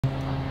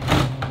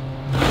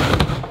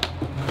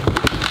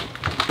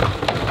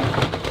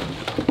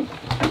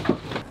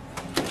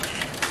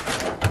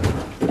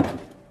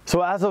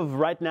So as of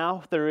right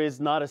now, there is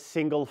not a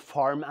single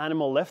farm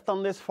animal left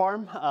on this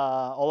farm.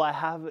 All I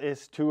have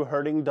is 2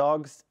 herding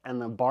dogs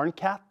and a barn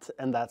cat,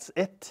 and that's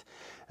it.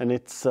 And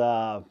it's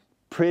a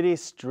pretty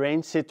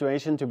strange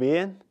situation to be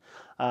in,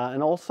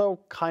 and also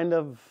kind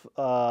of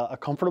a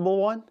comfortable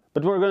one.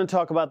 But we're going to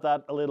talk about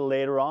that a little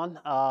later on.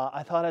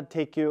 I thought I'd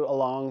take you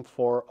along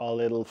for a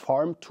little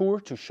farm tour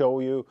to show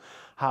you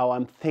how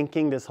I'm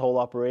thinking this whole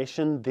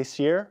operation this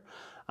year.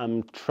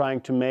 I'm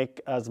trying to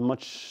make as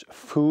much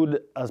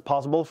food as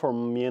possible for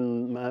me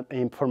and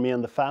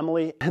the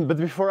family. But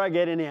before I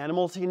get any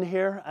animals in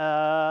here,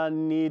 I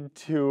need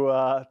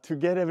to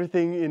get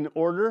everything in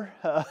order.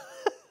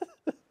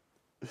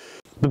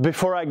 But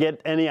before I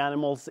get any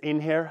animals in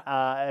here,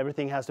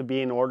 everything has to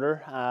be in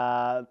order,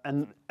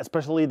 and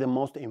especially the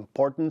most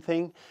important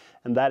thing,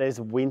 and that is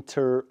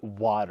winter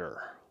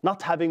water.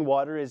 Not having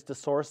water is the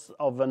source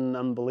of an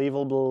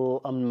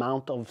unbelievable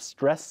amount of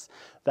stress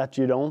that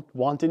you don't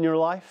want in your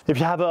life. If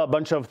you have a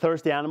bunch of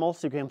thirsty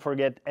animals, you can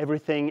forget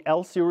everything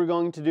else you were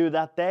going to do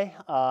that day,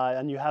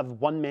 and you have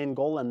one main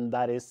goal, and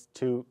that is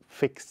to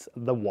fix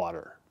the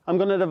water. I'm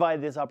going to divide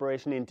this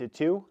operation into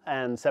 2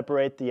 and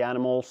separate the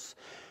animals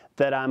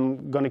that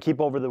I'm going to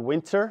keep over the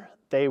winter.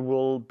 They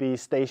will be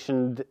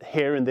stationed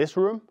here in this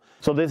room.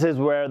 So this is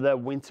where the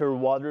winter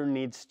water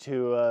needs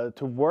to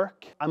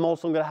work. I'm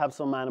also going to have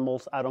some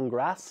animals out on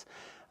grass,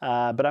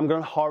 but I'm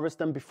going to harvest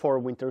them before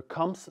winter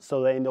comes,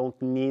 so they don't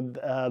need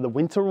the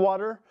winter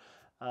water.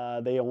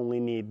 They only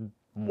need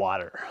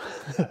water.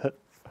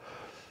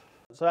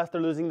 So after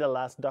losing the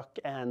last duck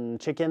and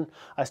chicken,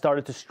 I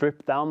started to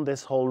strip down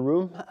this whole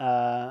room,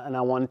 and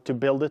I wanted to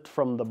build it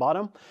from the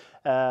bottom,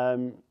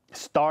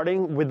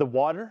 starting with the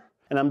water.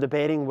 And I'm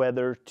debating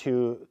whether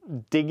to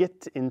dig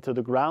it into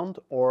the ground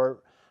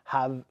or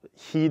have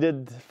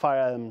heated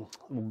fire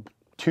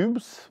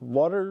tubes,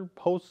 water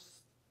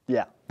hose,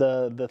 yeah,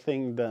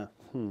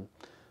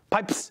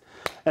 pipes,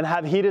 and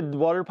have heated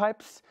water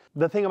pipes.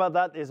 The thing about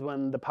that is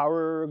when the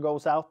power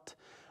goes out,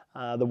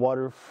 the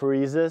water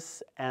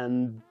freezes,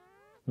 and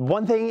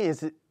one thing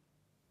is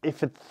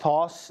if it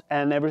thaws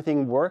and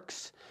everything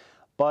works,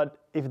 but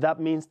if that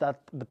means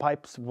that the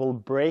pipes will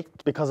break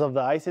because of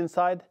the ice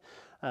inside,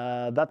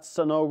 that's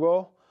a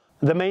no-go.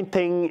 The main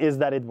thing is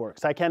that it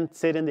works. I can't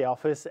sit in the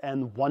office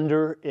and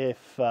wonder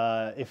if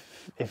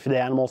the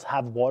animals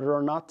have water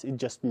or not. It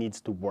just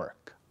needs to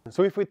work.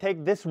 So if we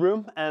take this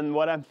room and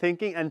what I'm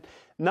thinking, and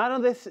none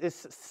of this is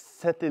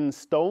set in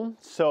stone,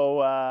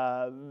 so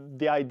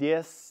the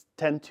ideas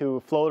tend to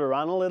float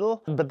around a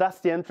little, but that's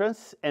the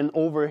entrance. And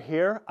over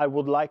here, I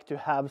would like to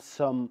have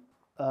some,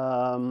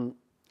 a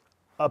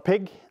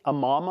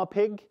mama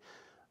pig.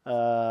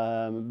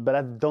 But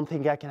I don't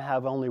think I can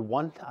have only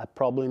one. I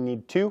probably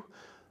need 2,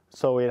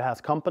 so it has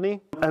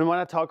company. And when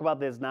I talk about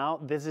this now,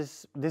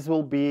 this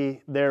will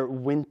be their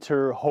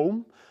winter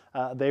home.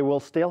 They will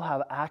still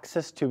have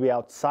access to be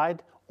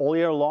outside all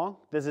year long.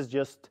 This is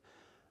just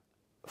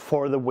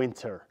for the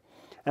winter.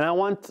 And I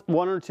want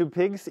 1 or 2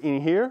 pigs in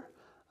here,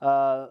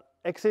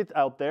 exit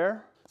out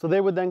there. So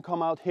they would then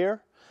come out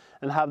here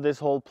and have this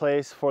whole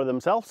place for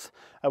themselves.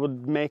 I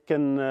would make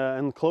an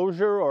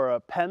enclosure or a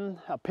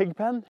pig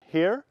pen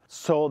here,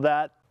 so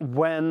that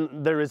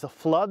when there is a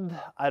flood,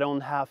 I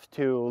don't have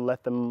to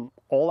let them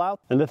all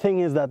out. And the thing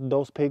is that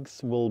those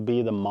pigs will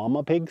be the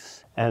mama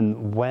pigs,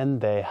 and when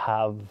they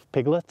have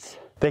piglets,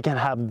 they can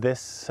have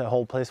this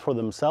whole place for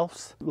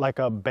themselves, like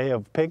a bay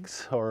of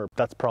pigs, or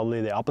that's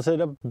probably the opposite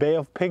of bay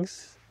of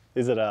pigs.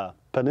 Is it a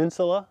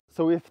peninsula?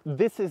 So if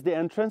this is the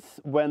entrance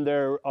when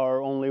there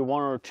are only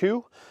 1 or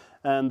 2,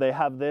 and they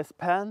have this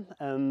pen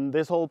and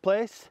this whole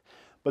place.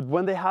 But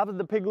when they have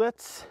the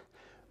piglets,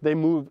 they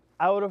move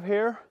out of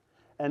here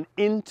and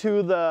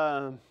into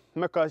the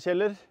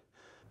møkkakjeller.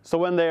 So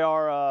when they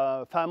are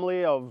a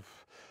family of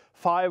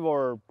 5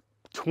 or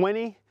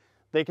 20,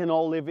 they can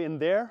all live in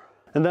there.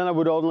 And then I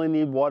would only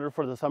need water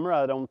for the summer.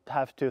 I don't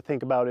have to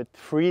think about it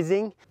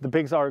freezing. The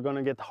pigs are going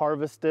to get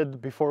harvested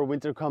before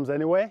winter comes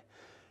anyway.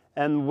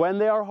 And when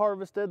they are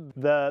harvested,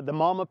 the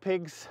mama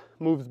pigs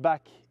moves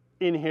back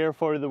in here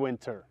for the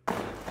winter.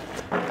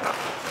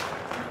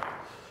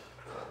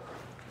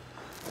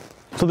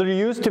 So there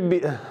used to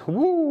be,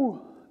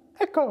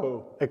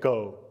 echo.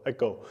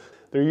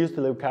 There used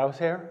to live cows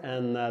here,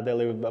 and they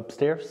lived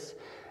upstairs.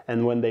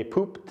 And when they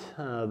pooped,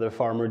 the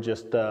farmer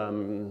just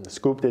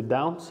scooped it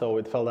down, so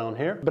it fell down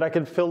here. But I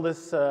could fill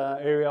this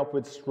area up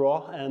with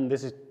straw, and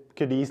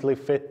could easily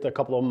fit a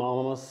couple of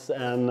mamas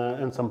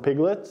and some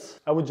piglets.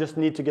 I would just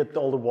need to get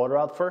all the water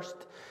out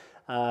first.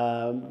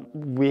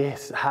 We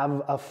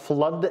have a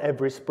flood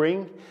every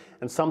spring,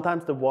 and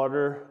sometimes the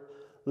water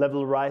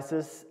level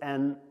rises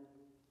and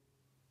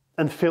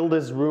fill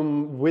this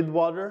room with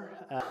water.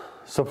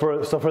 So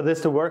for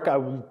this to work, I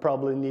would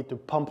probably need to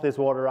pump this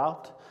water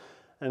out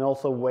and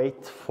also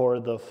wait for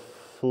the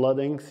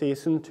flooding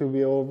season to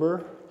be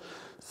over.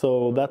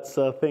 So that's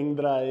a thing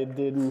that I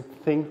didn't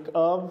think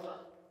of.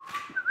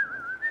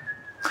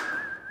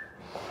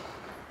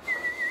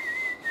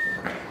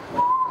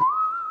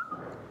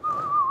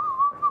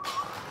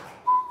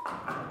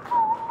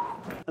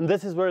 And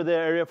this is where the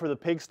area for the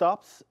pig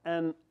stops.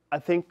 And I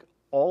think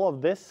all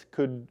of this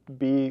could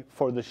be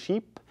for the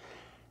sheep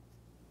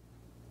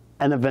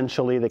and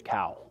eventually the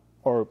cow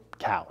or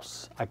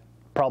cows. I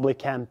probably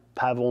can't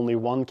have only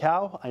one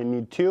cow. I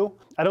need two.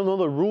 I don't know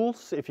the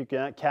rules if you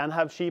can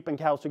have sheep and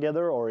cows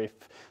together or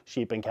if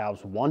sheep and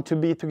cows want to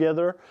be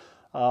together.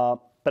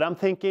 But I'm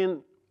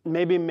thinking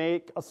maybe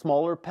make a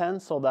smaller pen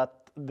so that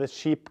the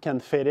sheep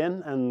can fit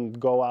in and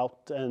go out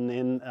and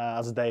in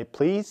as they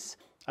please.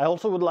 I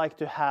also would like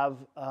to have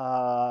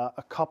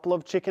a couple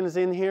of chickens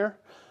in here.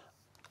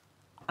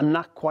 I'm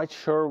not quite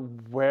sure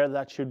where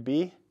that should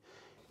be.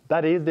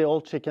 That is the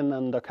old chicken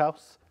and duck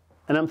house.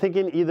 And I'm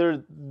thinking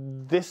either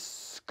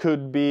this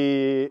could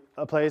be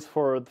a place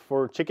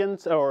for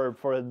chickens or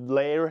for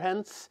layer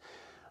hens,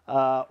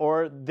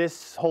 or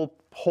this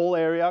whole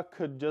area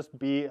could just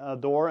be a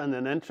door and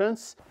an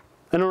entrance.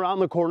 And around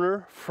the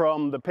corner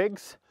from the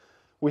pigs,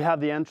 we have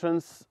the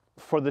entrance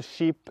for the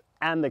sheep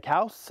and the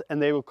cows, and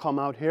they will come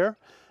out here.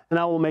 And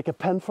I will make a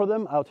pen for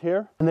them out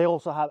here. And they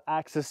also have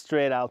access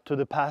straight out to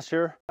the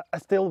pasture. I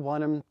still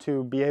want them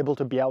to be able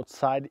to be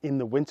outside in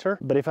the winter,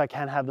 but if I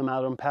can't have them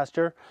out on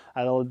pasture,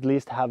 I'll at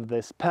least have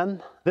this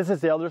pen. This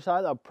is the other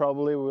side. I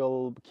probably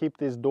will keep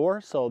this door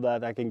so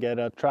that I can get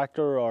a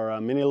tractor or a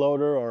mini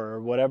loader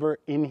or whatever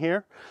in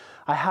here.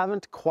 I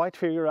haven't quite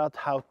figured out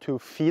how to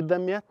feed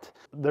them yet.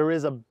 There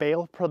is a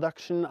bale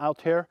production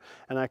out here,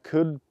 and I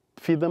could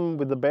feed them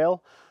with the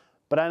bale.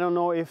 But I don't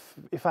know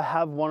if I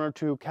have 1 or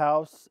 2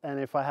 cows and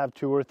if I have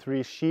 2 or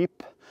 3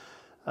 sheep,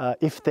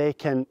 if they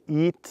can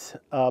eat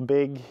a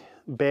big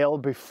bale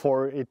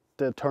before it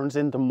turns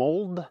into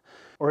mold,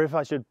 or if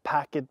I should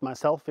pack it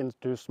myself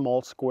into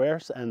small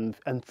squares and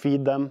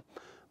feed them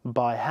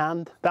by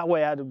hand. That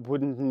way I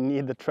wouldn't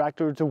need the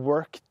tractor to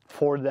work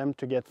for them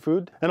to get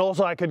food. And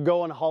also I could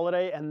go on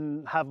holiday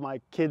and have my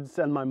kids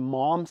and my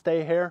mom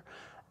stay here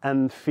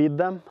and feed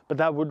them, but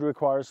that would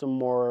require some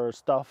more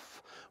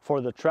stuff for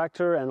the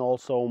tractor and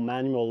also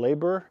manual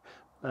labor.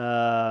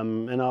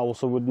 And I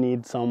also would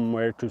need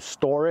somewhere to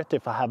store it.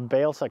 If I have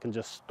bales, I can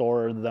just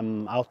store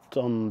them out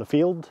on the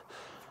field.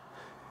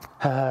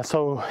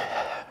 So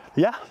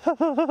yeah.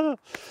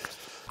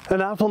 And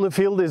out on the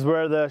field is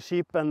where the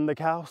sheep and the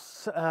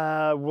cows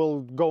will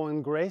go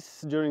and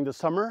graze during the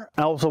summer.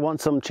 I also want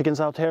some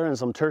chickens out here and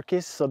some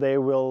turkeys, so they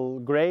will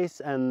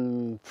graze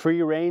and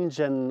free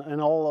range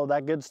and all of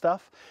that good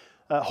stuff.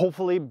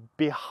 Hopefully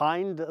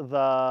behind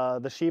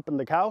the sheep and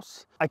the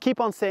cows. I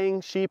keep on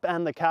saying sheep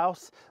and the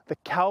cows. The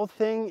cow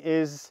thing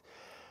is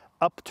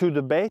up to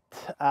debate,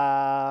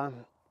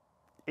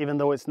 even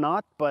though it's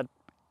not, but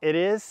it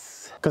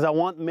is, because I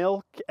want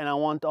milk and I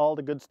want all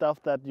the good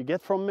stuff that you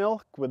get from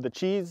milk with the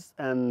cheese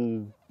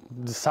and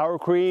the sour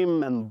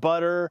cream and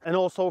butter, and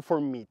also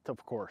for meat,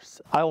 of course.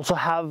 I also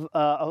have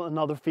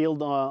another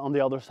field on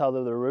the other side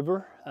of the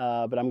river,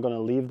 but I'm gonna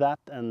leave that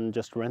and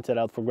just rent it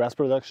out for grass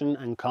production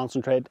and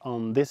concentrate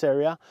on this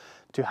area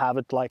to have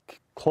it like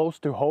close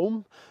to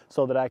home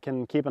so that I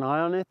can keep an eye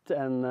on it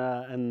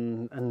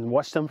and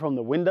watch them from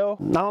the window.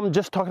 Now I'm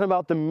just talking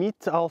about the meat.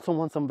 I also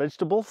want some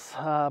vegetables,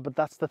 but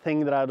that's the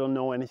thing that I don't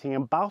know anything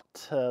about.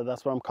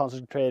 That's why I'm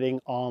concentrating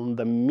on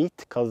the meat,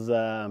 because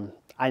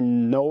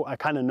I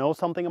kind of know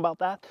something about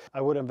that.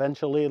 I would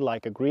eventually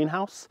like a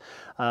greenhouse,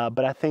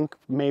 but I think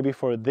maybe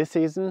for this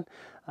season,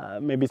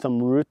 maybe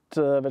some root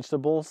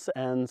vegetables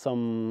and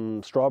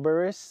some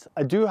strawberries.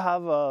 I do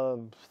have a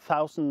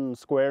 1,000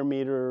 square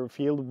meter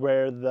field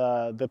where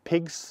the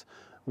pigs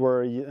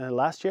were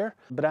last year,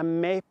 but I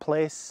may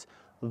place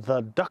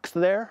the ducks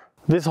there.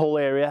 This whole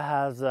area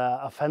has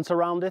a fence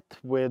around it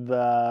with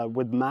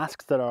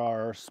masks that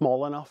are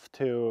small enough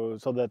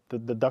so that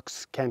the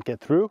ducks can't get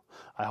through,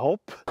 I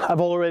hope.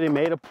 I've already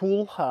made a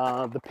pool.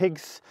 The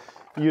pigs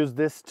use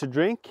this to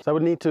drink. So I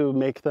would need to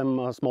make them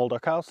a small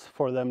duck house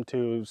for them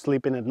to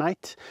sleep in at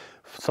night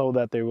so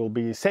that they will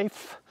be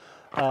safe.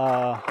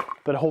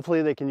 But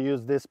hopefully they can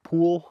use this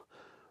pool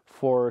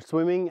for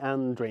swimming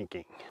and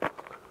drinking.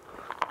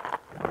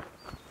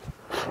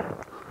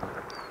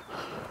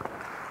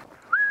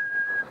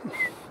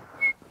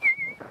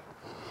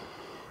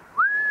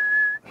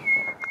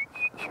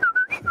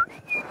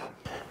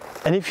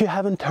 And if you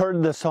haven't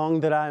heard the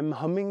song that I'm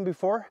humming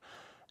before,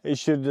 you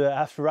should,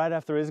 right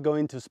after this, go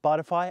into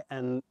Spotify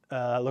and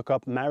look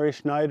up Mary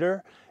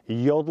Schneider,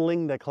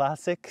 Yodeling the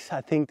Classics.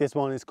 I think this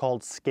one is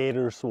called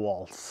Skater's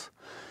Waltz.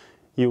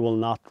 You will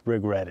not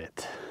regret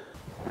it.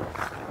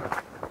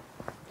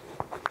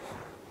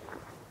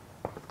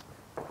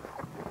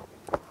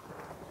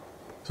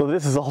 So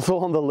this is also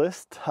on the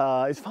list.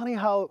 It's funny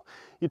how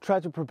you try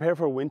to prepare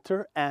for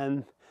winter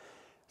and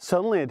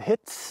suddenly it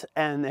hits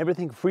and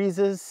everything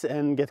freezes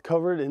and gets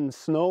covered in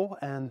snow,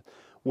 and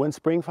when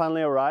spring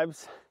finally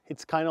arrives,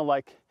 it's kind of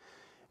like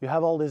you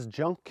have all this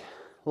junk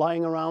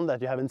lying around that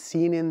you haven't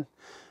seen in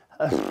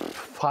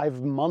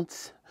 5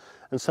 months,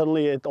 and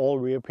suddenly it all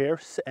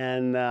reappears,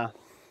 and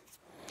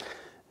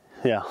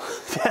yeah,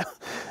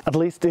 at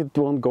least it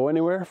won't go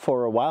anywhere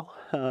for a while.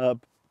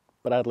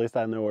 but at least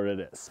I know where it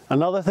is.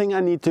 Another thing I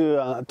need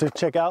to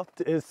check out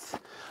is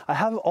I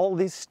have all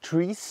these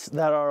trees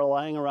that are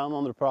lying around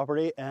on the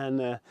property,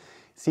 and it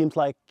seems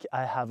like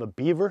I have a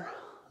beaver.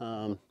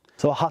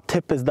 So a hot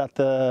tip is that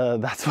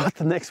that's what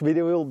the next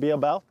video will be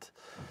about.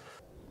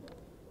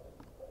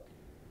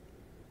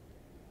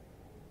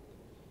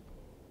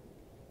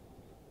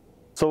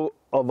 So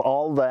of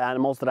all the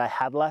animals that I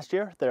had last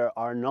year, there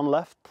are none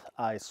left.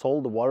 I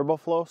sold the water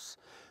buffaloes.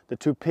 The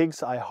 2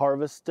 pigs I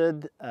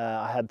harvested.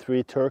 I had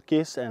 3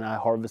 turkeys and I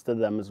harvested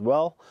them as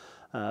well.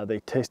 They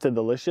tasted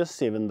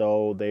delicious, even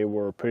though they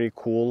were pretty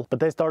cool. But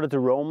they started to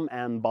roam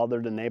and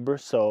bother the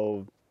neighbors,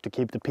 so to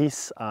keep the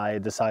peace, I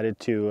decided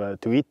to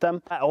eat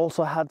them. I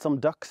also had some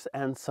ducks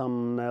and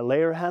some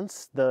layer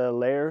hens. The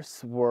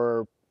layers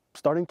were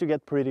starting to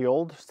get pretty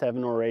old,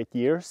 7 or 8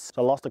 years.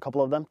 So I lost a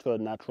couple of them to a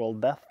natural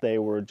death. They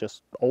were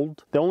just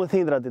old. The only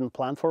thing that I didn't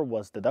plan for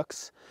was the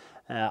ducks.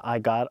 I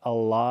got a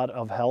lot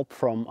of help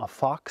from a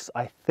fox,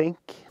 I think.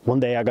 One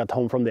day I got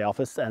home from the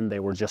office and they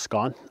were just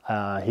gone.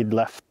 He'd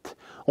left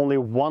only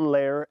 1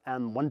 layer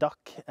and 1 duck,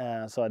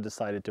 so I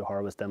decided to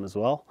harvest them as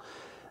well.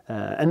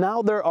 And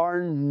now there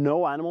are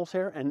no animals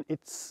here, and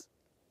it's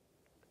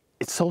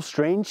so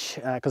strange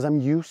because I'm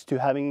used to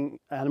having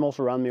animals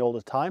around me all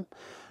the time.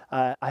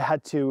 I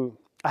have to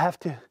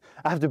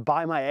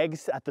buy my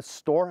eggs at the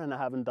store, and I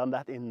haven't done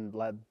that in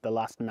the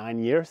last 9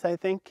 years, I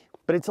think.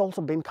 But it's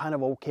also been kind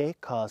of okay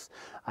because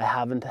I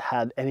haven't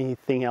had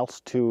anything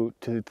else to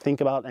think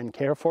about and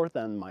care for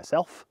than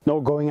myself. No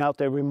going out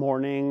every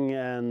morning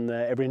and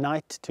every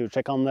night to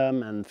check on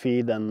them and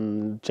feed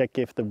and check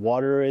if the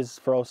water is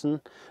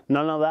frozen.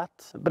 None of that.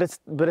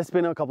 But it's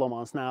been a couple of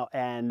months now,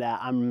 and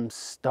I'm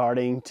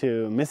starting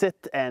to miss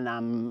it, and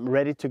I'm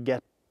ready to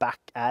get back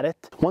at it.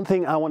 One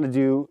thing I want to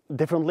do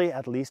differently,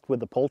 at least with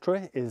the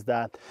poultry, is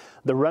that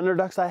the runner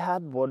ducks I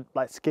had were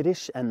like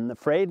skittish and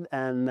afraid,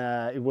 and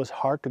it was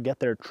hard to get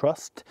their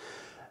trust.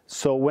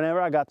 So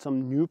whenever I got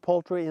some new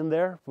poultry in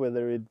there,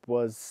 whether it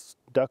was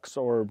ducks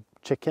or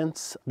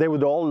chickens, they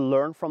would all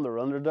learn from the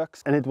runner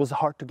ducks, and it was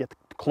hard to get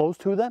close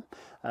to them.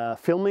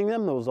 Filming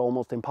them was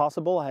almost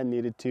impossible. I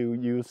needed to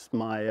use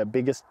my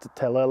biggest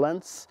tele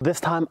lens. This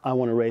time I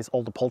want to raise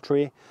all the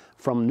poultry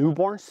from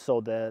newborns so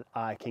that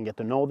I can get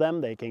to know them,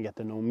 they can get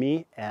to know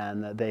me,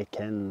 and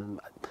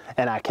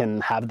I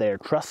can have their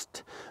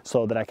trust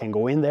so that I can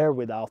go in there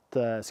without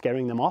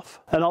scaring them off.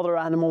 Another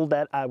animal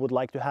that I would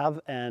like to have,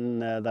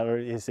 and that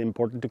is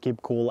important to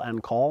keep cool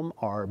and calm,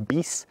 are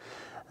bees.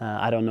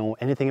 I don't know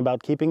anything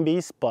about keeping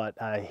bees, but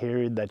I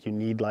hear that you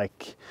need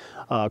like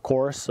a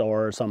course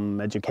or some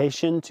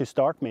education to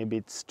start. Maybe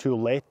it's too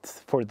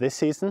late for this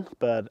season,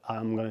 but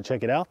I'm gonna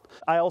check it out.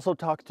 I also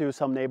talked to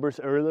some neighbors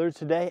earlier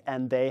today,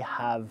 and they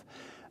have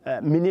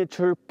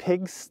miniature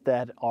pigs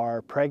that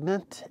are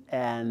pregnant,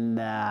 and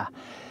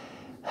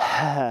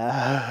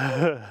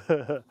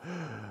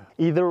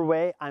either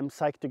way, I'm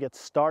psyched to get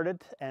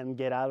started and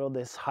get out of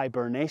this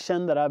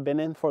hibernation that I've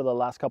been in for the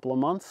last couple of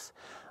months.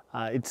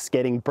 It's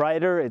getting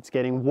brighter, it's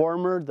getting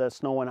warmer, the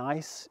snow and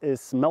ice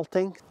is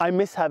melting. I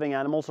miss having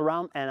animals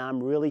around, and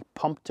I'm really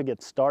pumped to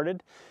get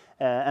started.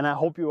 And I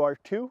hope you are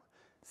too.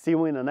 See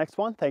you in the next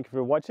one. Thank you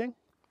for watching.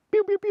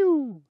 Pew, pew, pew.